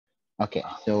Okay,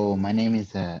 so my name is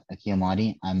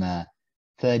aqeel. I'm a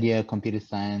third year computer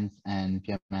science and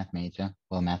pure math major,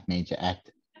 math major at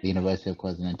the University of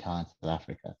KwaZulu-Natal in South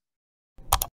Africa.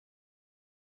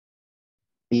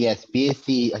 Yes,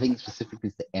 BSc, I think specifically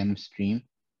is the M stream,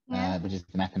 which is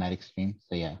the mathematics stream.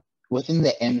 So yeah, within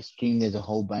the M stream, there's a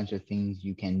whole bunch of things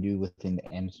you can do within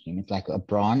the M stream. It's like a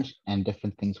branch and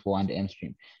different things fall under M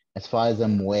stream. As far as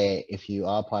I'm aware, if you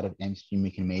are part of M stream,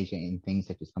 you can major in things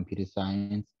such as computer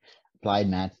science, applied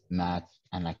maths,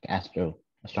 and like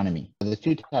astronomy. So there's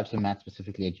two types of math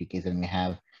specifically at UKZN. We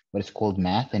have what is called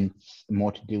math, and it's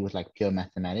more to do with like pure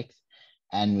mathematics.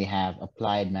 And we have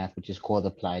applied math, which is called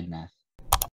applied math.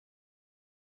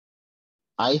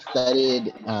 I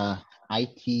studied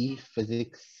IT,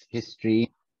 physics,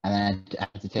 history, and then I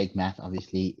had to take math,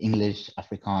 obviously, English,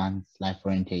 Afrikaans, life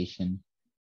orientation.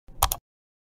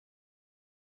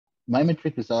 My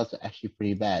matric results are actually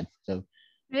pretty bad. So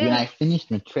when I finished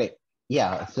matric,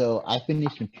 so I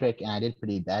finished matric and I did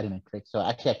pretty bad in matric. So I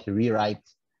actually had to rewrite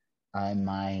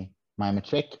my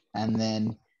matric. And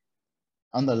then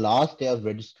on the last day of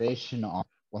registration, I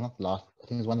think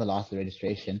it was one of the last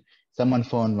registration, someone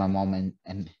phoned my mom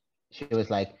and she was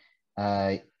like,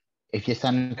 if your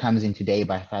son comes in today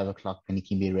by 5 o'clock, then he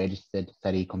can be registered to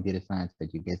study computer science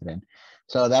at UKZN.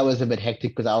 So that was a bit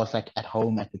hectic because I was like at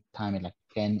home at the time at like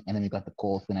 10, and then we got the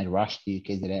call, and I rushed to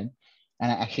UKZN,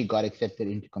 and I actually got accepted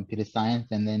into computer science.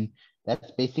 And then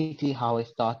that's basically how I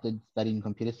started studying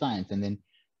computer science. And then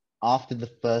after the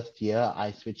first year,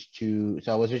 I switched so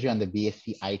I was originally on the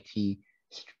BSc IT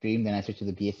stream, then I switched to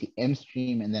the BSc M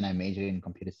stream, and then I majored in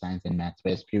computer science and maths,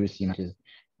 whereas previously matches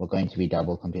were going to be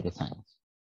double computer science.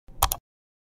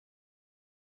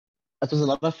 It was a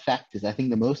lot of factors. I think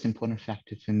the most important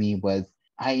factor for me was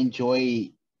I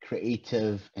enjoy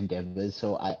creative endeavors.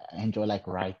 So I enjoy like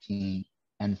writing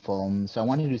and film. So I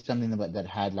wanted to do something that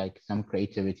had like some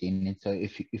creativity in it. So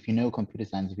if you know computer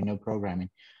science, if you know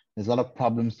programming, there's a lot of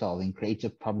problem solving,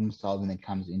 creative problem solving that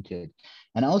comes into it.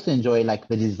 And I also enjoy like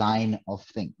the design of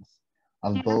things,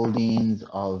 of buildings,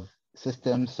 of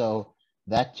systems. So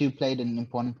that too played an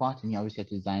important part. And you obviously have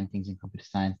to design things in computer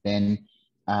science. Then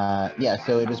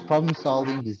so it was problem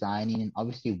solving, designing, and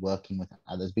obviously working with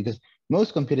others, because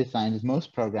most computer scientists,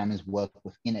 most programmers work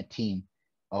within a team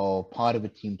or part of a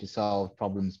team to solve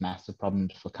problems, massive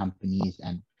problems for companies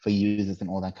and for users and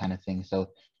all that kind of thing. So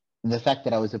the fact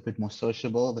that I was a bit more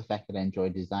sociable, the fact that I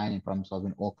enjoyed design and problem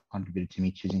solving all contributed to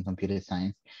me choosing computer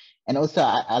science. And also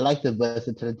I like the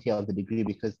versatility of the degree,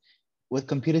 because with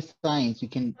computer science, you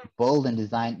can build and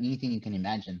design anything you can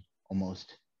imagine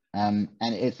almost. And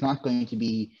it's not going to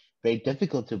be very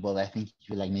difficult to build. I think if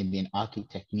you're like maybe an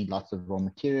architect, you need lots of raw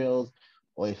materials,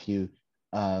 or if you,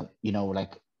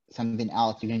 like something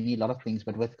else, you're going to need a lot of things.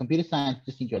 But with computer science,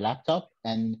 you just need your laptop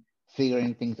and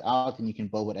figuring things out, and you can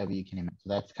build whatever you can imagine. So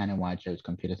that's kind of why I chose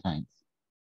computer science.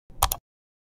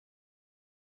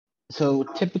 So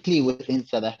typically within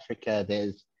South Africa,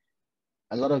 there's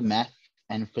a lot of math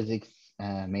and physics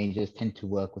majors tend to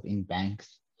work within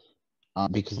banks,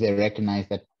 because they recognize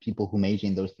that people who major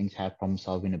in those things have problem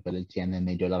solving ability, and then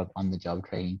they do a lot of on the job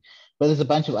training. But there's a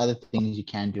bunch of other things you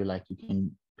can do, like you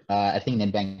can, I think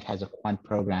Nedbank has a quant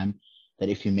program that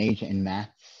if you major in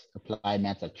maths, applied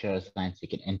maths, like science, you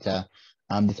can enter.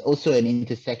 There's also an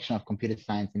intersection of computer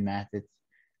science and math.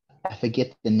 I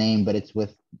forget the name, but it's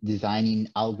with designing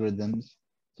algorithms.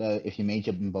 So if you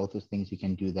major in both those things, you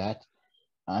can do that.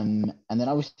 And then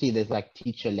obviously there's like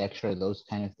teacher, lecturer, those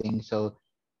kind of things. So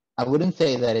I wouldn't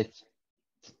say that it's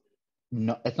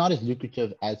not as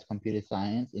lucrative as computer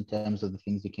science in terms of the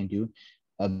things you can do,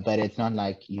 but it's not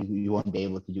like you won't be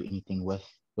able to do anything with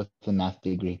the math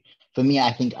degree. For me,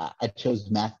 I think I chose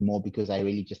math more because I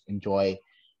really just enjoy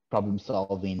problem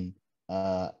solving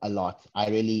a lot.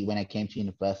 When I came to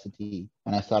university,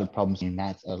 when I started problem solving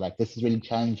maths, I was like, this is really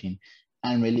challenging.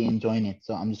 I'm really enjoying it.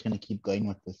 So I'm just going to keep going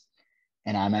with this.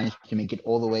 And I managed to make it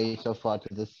all the way so far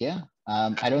to this year.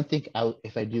 I don't think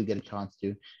if I do get a chance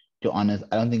to do honors,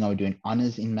 I don't think I would do an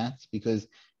honors in maths, because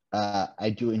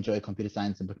I do enjoy computer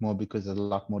science a bit more because there's a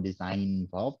lot more designing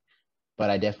involved.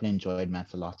 But I definitely enjoyed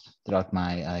maths a lot throughout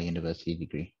my university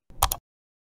degree.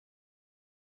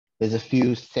 There's a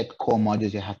few set core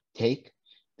modules you have to take.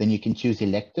 Then you can choose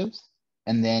electives.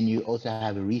 And then you also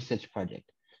have a research project.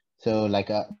 So like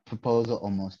a proposal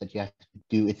almost that you have to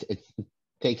do. It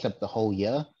takes up the whole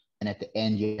year. And at the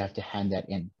end, you have to hand that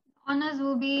in. Honors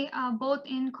will be both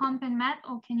in comp and math,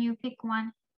 or can you pick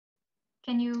one?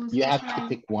 You have to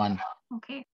pick one.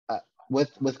 Okay.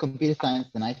 With computer science,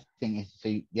 the nice thing is, so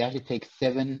you have to take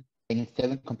seven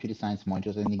computer science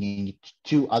modules, and then you need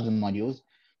 2 other modules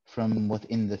from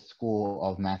within the school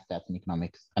of math, stats, and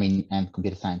economics. And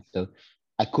computer science. So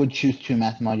I could choose 2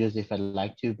 math modules if I'd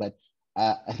like to, but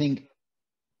I think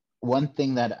one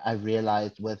thing that I've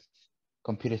realized with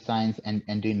computer science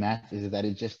and doing maths is that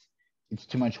it's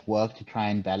too much work to try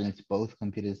and balance both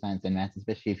computer science and maths,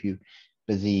 especially if you're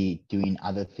busy doing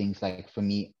other things. Like for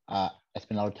me, I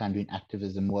spend a lot of time doing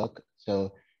activism work.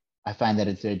 So I find that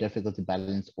it's very difficult to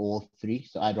balance all 3.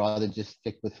 So I'd rather just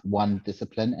stick with one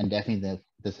discipline, and definitely the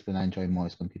discipline I enjoy more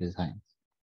is computer science.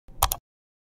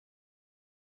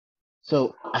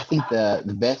 So I think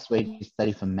the best way to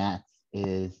study for maths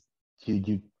is to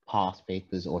do past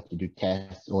papers or to do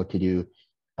tests or to do,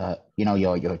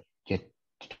 your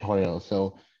tutorials.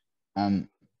 So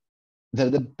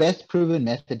the best proven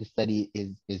method to study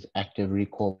is active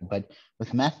recall, but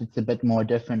with maths it's a bit more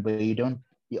different, where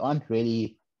you aren't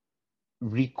really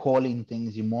recalling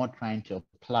things, you're more trying to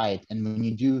apply it. And when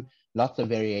you do lots of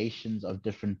variations of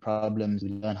different problems, you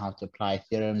learn how to apply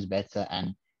theorems better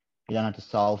and you learn how to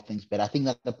solve things better. I think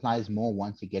that applies more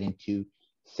once you get into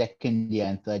second year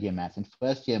and third year maths. And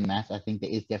first year maths, I think there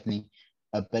is definitely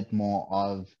a bit more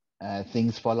of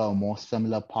things follow a more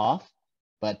similar path.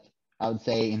 But I would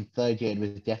say in third year, it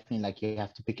was definitely like you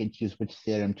have to pick and choose which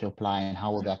theorem to apply and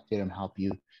how will that theorem help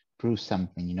you prove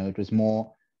something. It was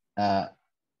more,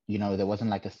 there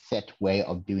wasn't like a set way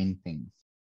of doing things.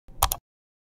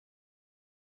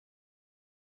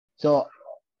 So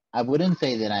I wouldn't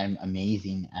say that I'm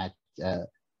amazing at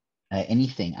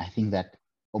anything. I think that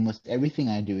almost everything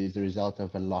I do is the result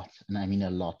of a lot, and I mean a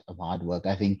lot of hard work.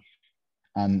 I think,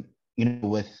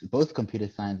 with both computer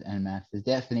science and maths, there's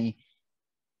definitely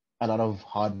a lot of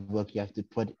hard work you have to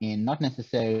put in, not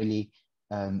necessarily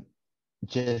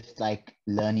just like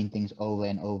learning things over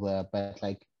and over, but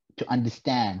like to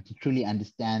truly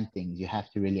understand things, you have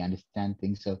to really understand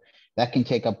things. So that can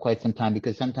take up quite some time,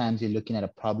 because sometimes you're looking at a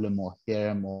problem or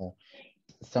theorem, or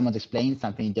someone's explaining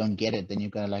something, you don't get it, then you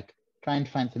gotta like try and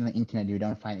find something on the internet. You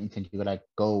don't find internet, you gotta like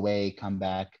go away, come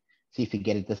back, see if you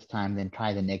get it this time, then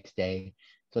try the next day.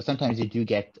 So sometimes you do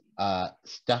get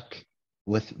stuck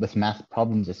with math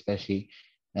problems, especially.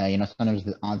 Sometimes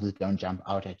the answers don't jump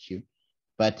out at you.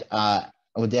 But I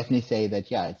would definitely say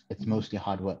that, yeah, it's mostly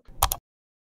hard work.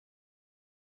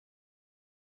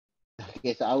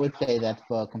 Okay, so I would say that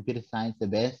for computer science, the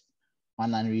best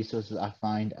online resources I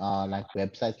find are like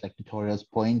websites like Tutorials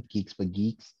Point, Geeks for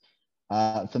Geeks.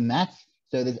 For maths,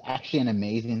 so there's actually an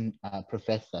amazing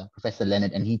professor, Professor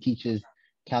Leonard, and he teaches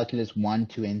calculus 1,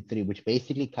 2, and 3, which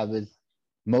basically covers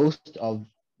most of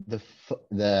the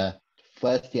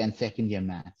first year and second year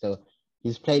math. So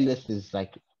his playlist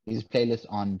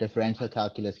on differential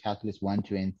calculus, calculus 1,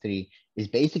 2, and 3 is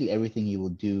basically everything you will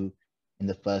do in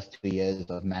the first 2 years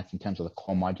of maths in terms of the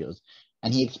core modules.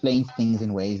 And he explains things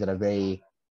in ways that are very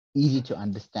easy to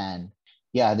understand.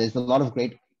 Yeah, there's a lot of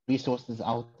great resources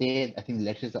out there. I think the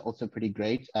lectures are also pretty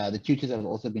great. The tutors have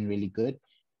also been really good.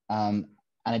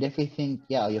 And I definitely think,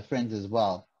 yeah, your friends as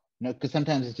well. Because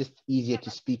sometimes it's just easier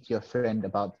to speak to your friend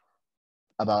about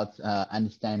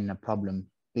understanding a problem,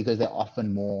 because they're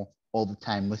often more all the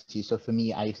time with you. So for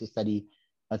me, I used to study,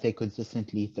 I'd say,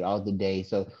 consistently throughout the day.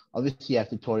 So obviously you have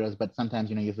tutorials, but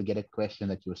sometimes, you forget a question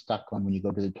that you were stuck on when you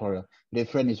go to the tutorial. But if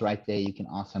your friend is right there, you can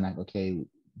ask them like, okay, do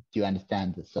you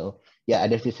understand this? So yeah, I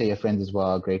definitely say your friends as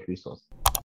well are a great resource.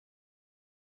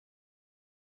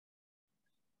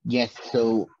 Yes,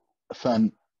 so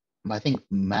from, I think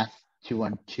math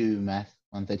 212, math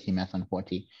 130, math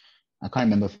 140. I can't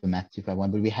remember for math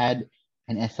 251, but we had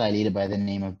an SI leader by the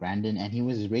name of Brandon, and he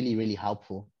was really, really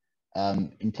helpful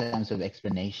in terms of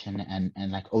explanation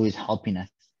and like always helping us.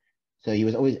 So he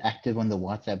was always active on the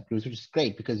WhatsApp groups, which is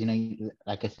great because,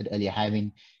 like I said earlier,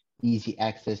 having easy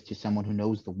access to someone who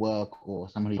knows the work or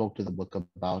someone who talked to the book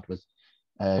about was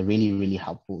really, really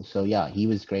helpful. So yeah, he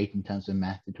was great in terms of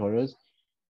math tutorials.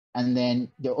 And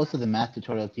then also the math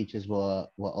tutorial teachers were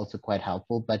also quite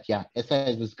helpful. But yeah,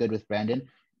 SIs was good with Brandon.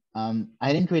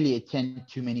 I didn't really attend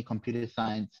too many computer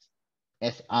science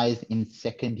SIs in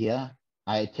second year.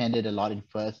 I attended a lot in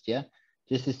first year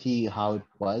just to see how it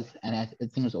was. And I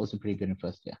think it was also pretty good in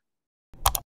first year.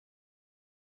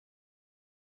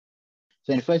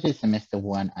 So in first year semester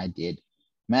 1, I did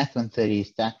Math 130,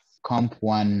 Stats Comp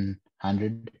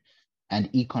 100,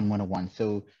 and Econ 101.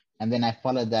 So, and then I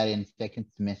followed that in second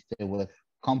semester with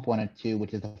Comp 102,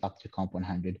 which is the follow-up to Comp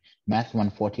 100, Math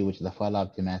 140, which is the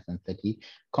follow-up to Math 130,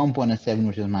 Comp 107,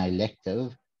 which is my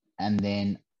elective, and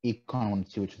then Econ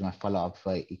 102, which was my follow-up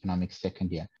for economics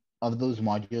second year. Of those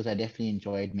modules, I definitely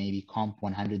enjoyed maybe Comp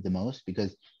 100 the most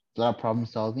because a lot of problem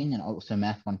solving, and also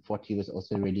Math 140 was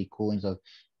also really cool in terms of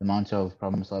the amount of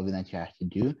problem solving that you have to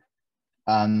do.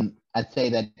 I'd say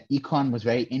that econ was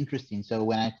very interesting. So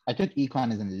when I took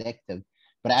econ as an elective,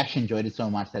 but I actually enjoyed it so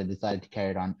much that I decided to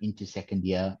carry it on into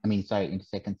into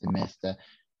second semester,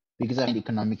 because I find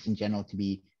economics in general to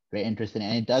be very interesting.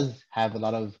 And it does have a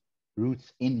lot of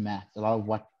roots in maths. A lot of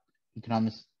what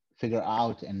economists figure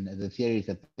out and the theories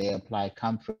that they apply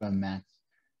come from maths.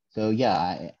 So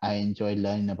yeah, I enjoy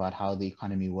learning about how the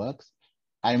economy works.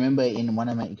 I remember in one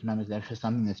of my economics lectures,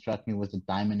 something that struck me was the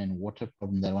diamond and water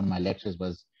problem that one of my lecturers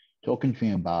was talking to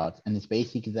me about. And it's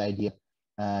basically the idea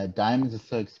diamonds are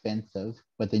so expensive,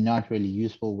 but they're not really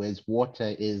useful, whereas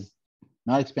water is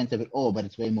not expensive at all, but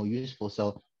it's way more useful.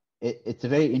 So it's a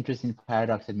very interesting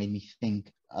paradox that made me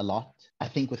think a lot. I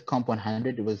think with Comp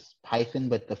 100, it was Python,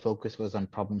 but the focus was on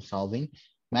problem solving.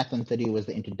 Math 130 was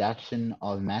the introduction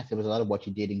of math. It was a lot of what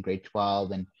you did in grade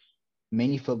 12 and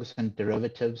mainly focused on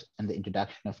derivatives and the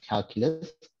introduction of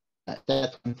calculus.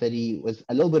 Stats 130 was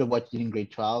a little bit of what you did in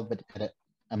grade 12, but at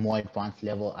a more advanced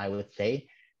level, I would say,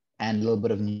 and a little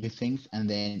bit of new things. And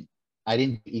then I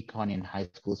didn't do econ in high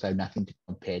school, so I have nothing to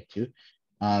compare to.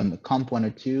 Comp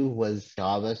 102 was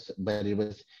Java, but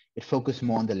it focused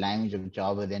more on the language of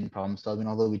Java than problem solving,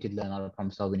 although we did learn a lot of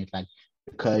problem solving, like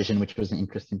recursion, which was an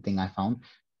interesting thing I found.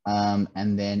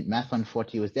 And then Math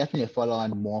 140 was definitely a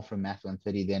follow-on more from Math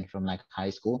 130 than from like high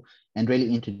school, and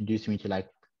really introduced me to like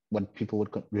what people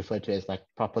would refer to as like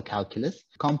proper calculus.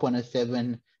 Comp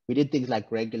 107, we did things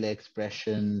like regular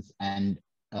expressions and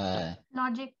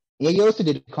logic. Yeah, you also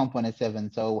did Comp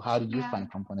 107. So how did you find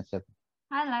Comp 107?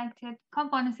 I liked it.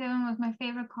 Comp 107 was my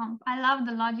favorite comp. I love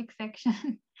the logic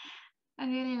section. I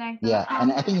really like that. Yeah,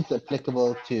 and I think it's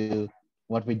applicable to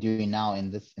what we're doing now in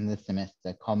this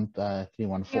semester, Comp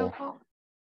 314.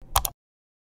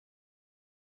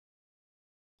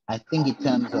 I think in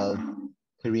terms of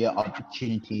career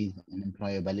opportunities and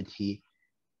employability,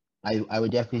 I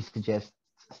would definitely suggest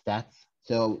stats.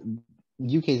 So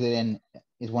UKZN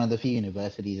is one of the few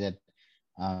universities that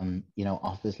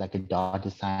offers like a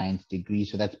data science degree.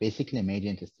 So that's basically a major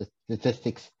into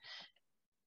statistics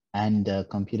and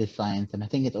computer science. And I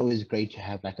think it's always great to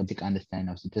have like a big understanding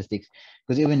of statistics,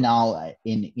 because even now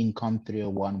in Comp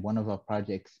 301, one of our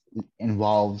projects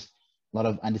involves a lot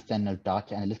of understanding of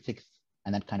data analytics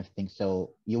and that kind of thing.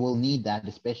 So you will need that,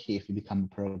 especially if you become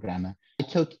a programmer. I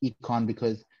took econ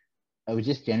because I was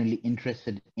just generally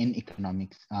interested in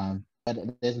economics. But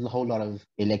there's a whole lot of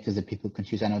electives that people can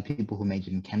choose. I know people who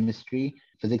majored in chemistry,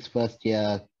 physics first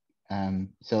year.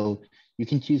 So you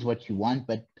can choose what you want,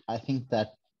 but I think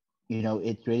that,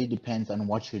 it really depends on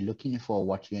what you're looking for,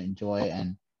 what you enjoy,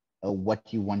 and what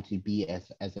you want to be as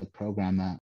a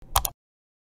programmer.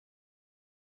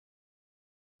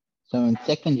 So in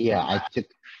second year, I took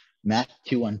Math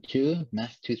 212,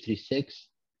 Math 236,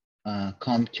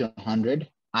 Comp 200,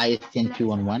 ISTN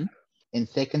 211. In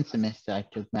second semester, I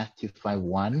took Math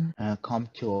 251,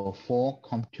 Comp 204,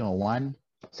 Comp 201.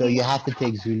 So you have to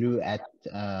take Zulu at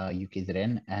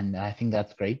UKZN, and I think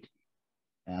that's great.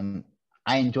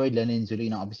 I enjoyed learning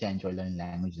Zulu. Obviously, I enjoy learning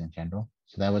languages in general,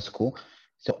 so that was cool.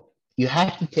 So you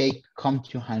have to take Comp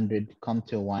 200, Comp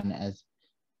 201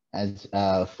 as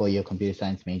for your computer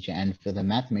science major, and for the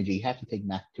math major, you have to take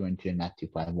Math 212 and Math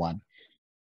 251.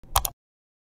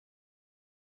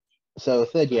 So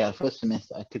third year, first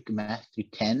semester, I took Math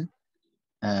 310,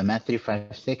 Math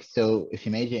 356. So if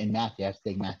you major in math, you have to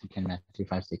take Math 310, Math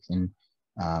 356 in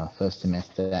first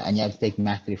semester, and you have to take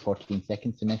Math 314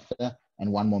 second semester,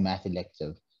 and one more math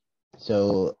elective.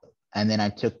 So, and then I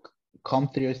took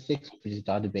Comp 306, which is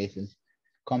databases,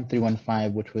 Comp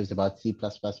 315, which was about C++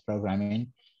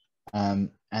 programming, and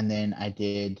then I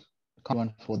did Comp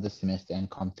 314 this semester and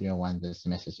Comp 301 this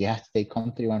semester. So you have to take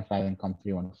Comp 315 and Comp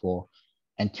 314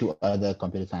 and 2 other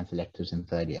computer science electives in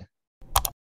third year.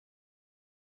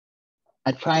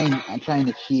 I try and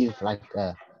achieve like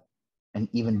an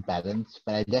even balance,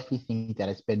 but I definitely think that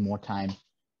I spend more time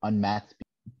on maths.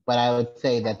 But I would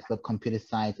say that for computer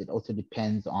science, it also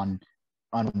depends on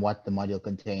what the module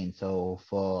contains. So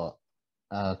for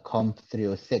Comp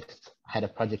 306, I had a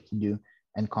project to do,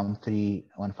 and Comp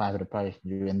 315 had a project to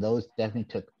do, and those definitely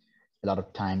took a lot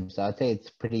of time. So I'd say it's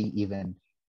pretty even.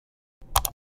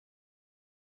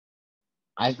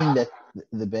 I think that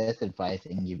the best advice I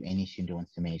can give any student who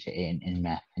wants to major in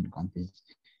math and comp is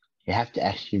you have to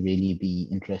actually really be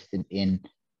interested in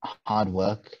hard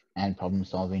work and problem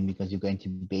solving, because you're going to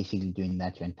be basically doing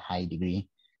that your entire degree.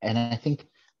 And I think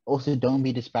also don't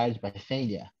be disparaged by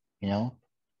failure,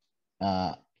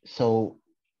 so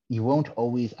you won't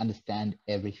always understand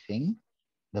everything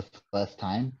the first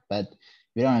time, but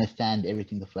if you don't understand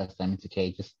everything the first time, it's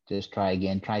okay. Just try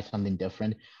again, try something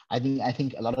different. I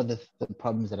think a lot of the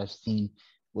problems that I've seen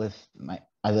with my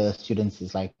other students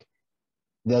is like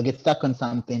they'll get stuck on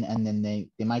something and then they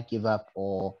might give up,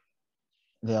 or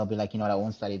they'll be like, you know what, I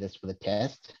won't study this for the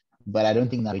test. But I don't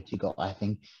think that's the way to go. I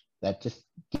think that just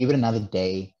give it another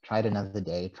day, try it another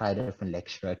day, try a different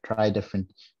lecturer, try a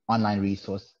different online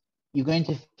resource. You're going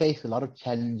to face a lot of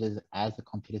challenges as a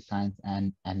computer science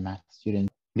and math student,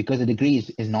 because the degree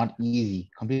is not easy.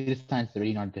 Computer science is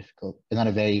really not difficult. It's not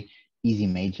a very easy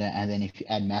major. And then if you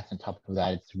add math on top of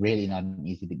that, it's really not an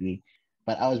easy degree.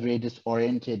 But I was really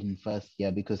disoriented in first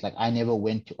year because like I never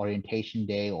went to orientation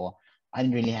day, or I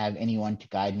didn't really have anyone to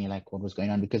guide me like what was going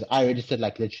on, because I registered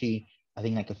like literally I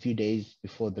think like a few days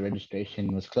before the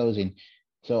registration was closing.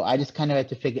 So I just kind of had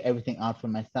to figure everything out for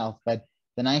myself. But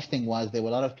the nice thing was there were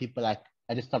a lot of people like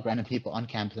I just stopped random people on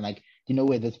campus and like, do you know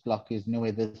where this block is? Do you know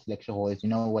where this lecture hall is? You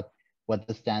know what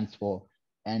this stands for?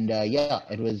 And yeah,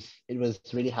 it was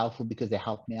really helpful because they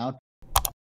helped me out.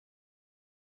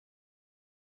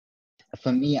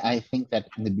 For me, I think that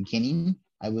in the beginning,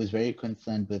 I was very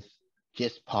concerned with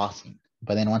just passing.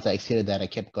 But then once I exceeded that, I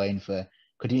kept going for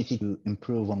continuously to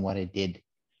improve on what I did.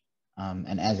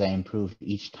 And as I improved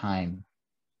each time,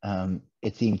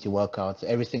 it seemed to work out. So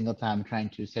every single time, I'm trying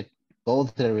to set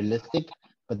goals that are realistic,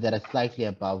 but that are slightly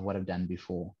above what I've done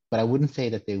before. But I wouldn't say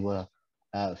that they were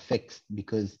fixed,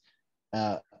 because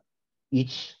uh,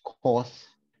 each course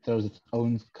throws its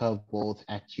own curveballs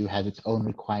at you, has its own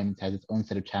requirements, has its own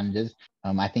set of challenges.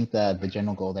 I think the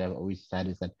general goal that I've always said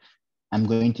is that I'm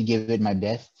going to give it my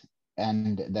best,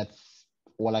 and that's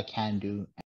all I can do.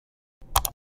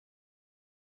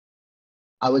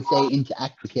 I would say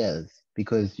interact with peers,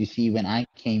 because you see, when I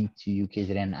came to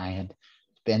UKZN, I had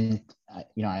spent,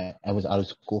 I was out of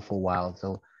school for a while,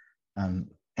 so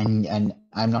and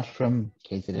I'm not from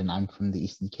KZN, I'm from the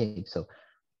Eastern Cape, so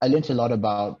I learned a lot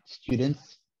about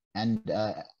students, and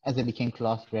as I became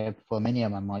class rep for many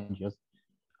of my modules,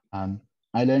 um,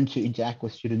 I learned to interact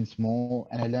with students more,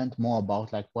 and I learned more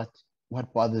about like what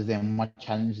bothers them, what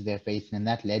challenges they're facing, and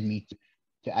that led me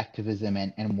to activism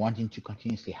and wanting to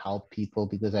continuously help people,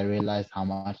 because I realized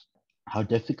how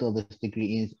difficult this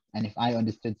degree is, and if I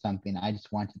understood something, I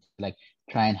just wanted to like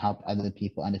try and help other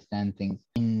people understand things.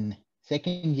 In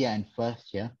second year and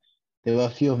first year, there were a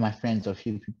few of my friends or a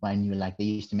few people I knew, like they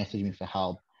used to message me for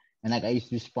help, and like I used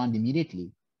to respond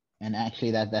immediately. And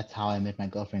actually, that's how I met my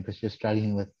girlfriend, because she was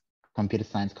struggling with computer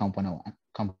science comp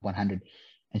 100,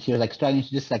 and she was like struggling.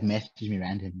 She just like messaged me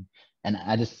randomly, and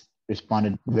I just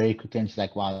responded very quickly. And she's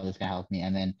like, "Wow, this guy helped me."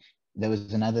 And then there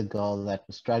was another girl that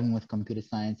was struggling with computer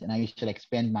science, and I used to like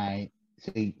spend my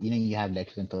so you have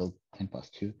lectures until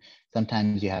 2:10.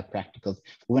 Sometimes you have practicals.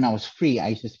 When I was free, I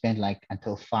used to spend like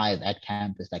until 5 at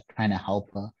campus, like trying to help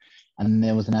her. And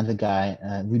there was another guy.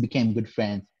 We became good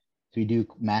friends. So we do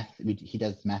math. He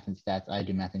does math and stats. I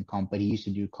do math and comp, but he used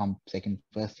to do comp second,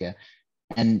 first year.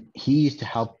 And he used to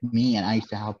help me, and I used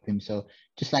to help him. So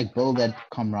just like build that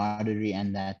camaraderie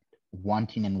and that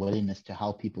wanting and willingness to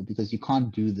help people, because you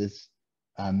can't do this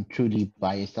truly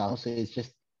by yourself. So it's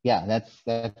just, yeah, that's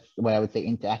what I would say.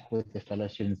 Interact with the fellow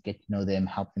students, get to know them,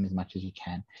 help them as much as you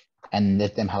can, and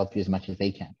let them help you as much as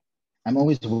they can. I'm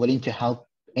always willing to help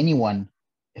anyone.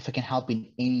 If I can help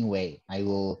in any way, I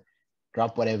will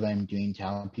drop whatever I'm doing to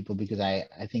help people, because I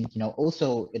think,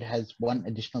 also it has one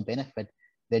additional benefit,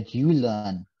 that you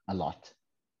learn a lot.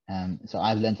 So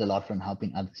I've learned a lot from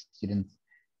helping other students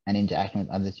and interacting with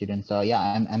other students. So yeah,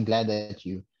 I'm glad that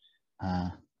you uh,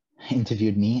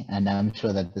 interviewed me, and I'm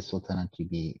sure that this will turn out to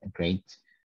be great.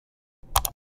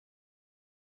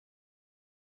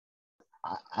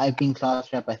 I've been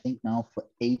class rep, I think now for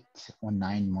 8 or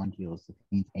 9 modules. It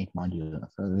means 8 modules.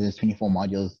 So there's 24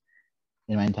 modules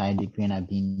in my entire degree, and I've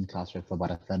been class rep for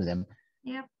about a third of them.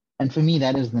 Yep. And for me,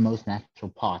 that is the most natural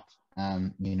part,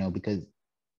 because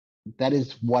that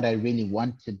is what I really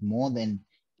wanted more than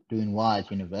doing well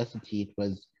at university. It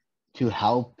was to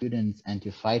help students and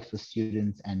to fight for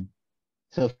students. And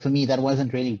so for me, that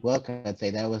wasn't really work, I'd say.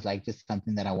 That was like just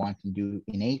something that I wanted to do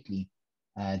innately,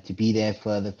 to be there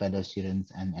for the fellow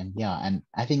students. And yeah, and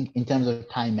I think in terms of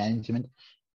time management,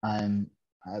 um,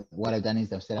 what I've done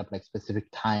is I've set up like specific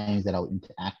times that I'll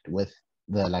interact with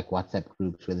the like WhatsApp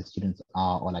groups where the students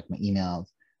are, or like my emails.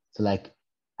 So like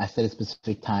I set a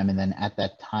specific time, and then at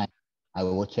that time I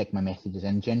will check my messages.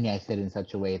 And generally I set it in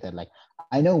such a way that like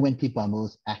I know when people are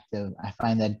most active. I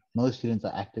find that most students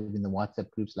are active in the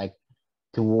WhatsApp groups like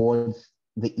towards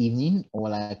the evening, or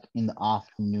like in the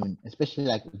afternoon, especially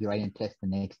like if you're writing a test the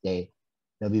next day,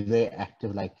 they'll be very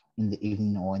active like in the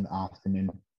evening or in the afternoon.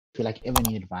 If you like ever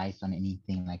need advice on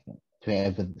anything, like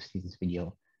whoever sees this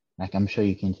video, like I'm sure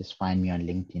you can just find me on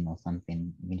LinkedIn or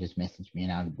something. You can just message me,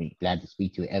 and I'll be glad to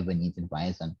speak to whoever needs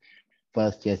advice on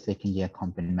first year, second year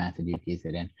comp in math at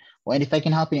UKZN. Well, and if I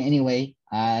can help in any way,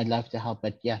 I'd love to help.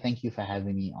 But yeah, thank you for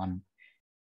having me on